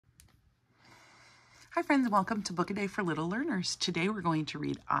Hi friends, welcome to Book a Day for Little Learners. Today we're going to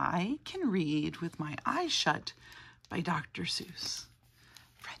read I Can Read with My Eyes Shut by Dr. Seuss.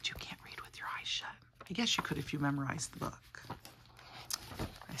 Friends, you can't read with your eyes shut. I guess you could if you memorized the book.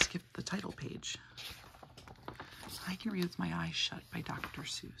 I skipped the title page. I Can Read with My Eyes Shut by Dr.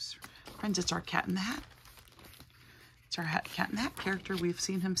 Seuss. Friends, it's our Cat in the Hat. It's our Cat in the Hat character. We've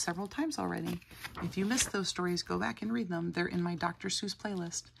seen him several times already. If you missed those stories, go back and read them. They're in my Dr. Seuss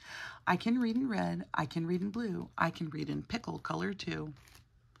playlist. I can read in red. I can read in blue. I can read in pickle color too.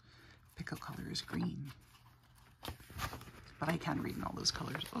 Pickle color is green. But I can read in all those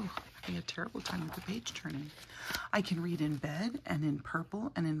colors. Oh, I'm having a terrible time with the page turning. I can read in bed and in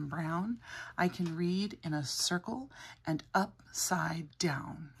purple and in brown. I can read in a circle and upside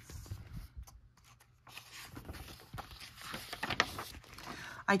down.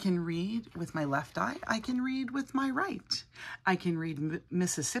 I can read with my left eye. I can read with my right. I can read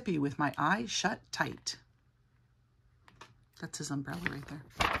Mississippi with my eyes shut tight. That's his umbrella right there.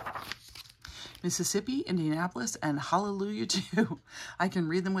 Mississippi, Indianapolis, and Hallelujah too. I can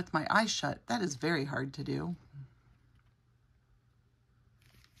read them with my eyes shut. That is very hard to do.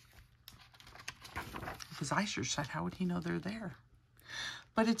 If his eyes are shut, how would he know they're there?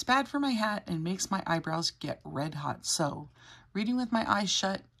 But it's bad for my hat and makes my eyebrows get red hot. So, reading with my eyes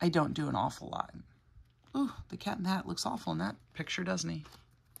shut, I don't do an awful lot. Ooh, the Cat in the Hat looks awful in that picture, doesn't he?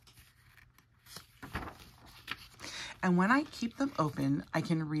 And when I keep them open, I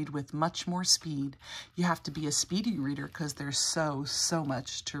can read with much more speed. You have to be a speedy reader because there's so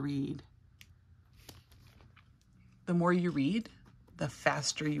much to read. The more you read, the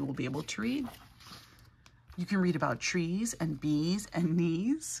faster you will be able to read. You can read about trees and bees and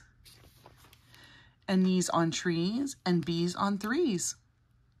knees on trees and bees on threes.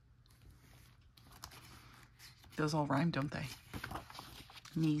 Those all rhyme, don't they?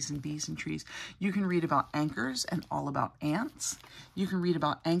 Knees and bees and trees. You can read about anchors and all about ants. You can read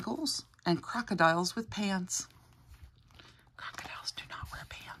about ankles and crocodiles with pants. Crocodiles do not wear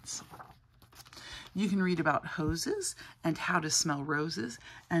pants. You can read about hoses and how to smell roses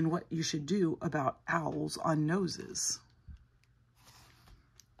and what you should do about owls on noses.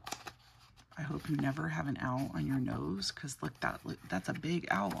 I hope you never have an owl on your nose because look, that's a big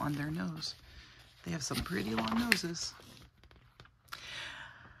owl on their nose. They have some pretty long noses.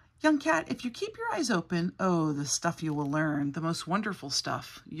 Young cat, if you keep your eyes open, oh, the stuff you will learn, the most wonderful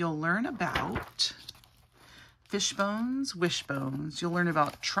stuff. You'll learn about fish bones, wishbones. You'll learn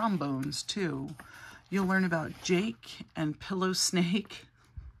about trombones, too. You'll learn about Jake and Pillow Snake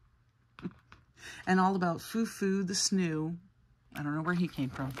and all about Foo-Foo the Snoo. I don't know where he came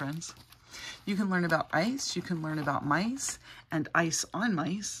from, friends. You can learn about ice. You can learn about mice and ice on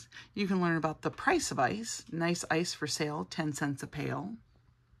mice. You can learn about the price of ice. Nice ice for sale, 10 cents a pail.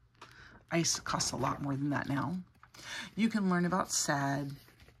 Ice costs a lot more than that now. You can learn about sad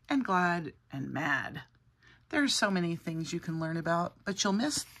and glad and mad. There are so many things you can learn about, but you'll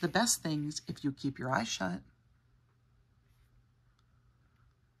miss the best things if you keep your eyes shut.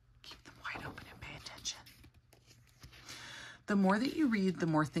 Keep them wide open and pay attention. The more that you read, the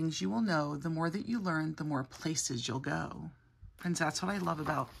more things you will know. The more that you learn, the more places you'll go. Friends, that's what I love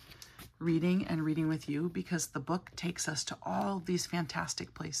about reading and reading with you, because the book takes us to all these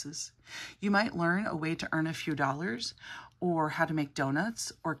fantastic places. You might learn a way to earn a few dollars, or how to make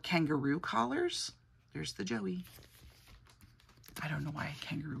donuts, or kangaroo collars. There's the Joey. I don't know why a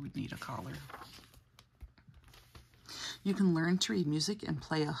kangaroo would need a collar. You can learn to read music and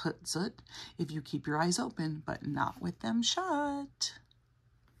play a hoot-zoot if you keep your eyes open, but not with them shut.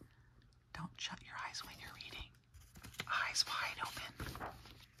 Don't shut your eyes when you're reading. Eyes wide open.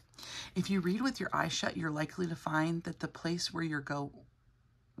 If you read with your eyes shut, you're likely to find that the place where you're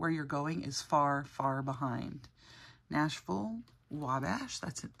going is far behind. Nashville, Wabash,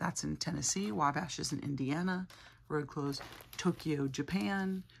 that's in Tennessee. Wabash is in Indiana. Road closed. Tokyo,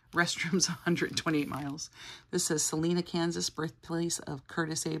 Japan. Restrooms 128 miles. This says Salina, Kansas, birthplace of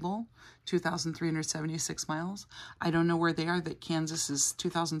Curtis Abel, 2,376 miles. I don't know where they are, that Kansas is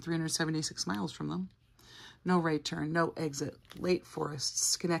 2,376 miles from them. No right turn, no exit. Lake Forest,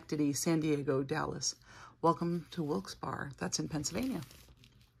 Schenectady, San Diego, Dallas. Welcome to Wilkes-Barre. That's in Pennsylvania.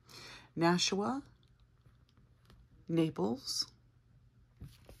 Nashua, Naples.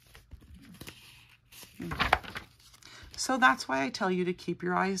 So that's why I tell you to keep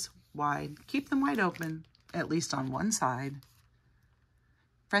your eyes wide. Keep them wide open, at least on one side.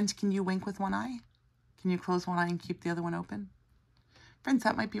 Friends, can you wink with one eye? Can you close one eye and keep the other one open? Friends,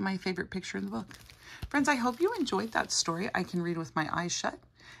 that might be my favorite picture in the book. Friends, I hope you enjoyed that story. I can read with my eyes shut.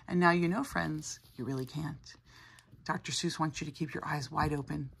 And now you know, friends, you really can't. Dr. Seuss wants you to keep your eyes wide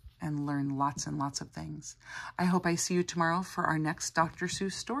open and learn lots and lots of things. I hope I see you tomorrow for our next Dr.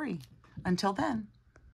 Seuss story. Until then.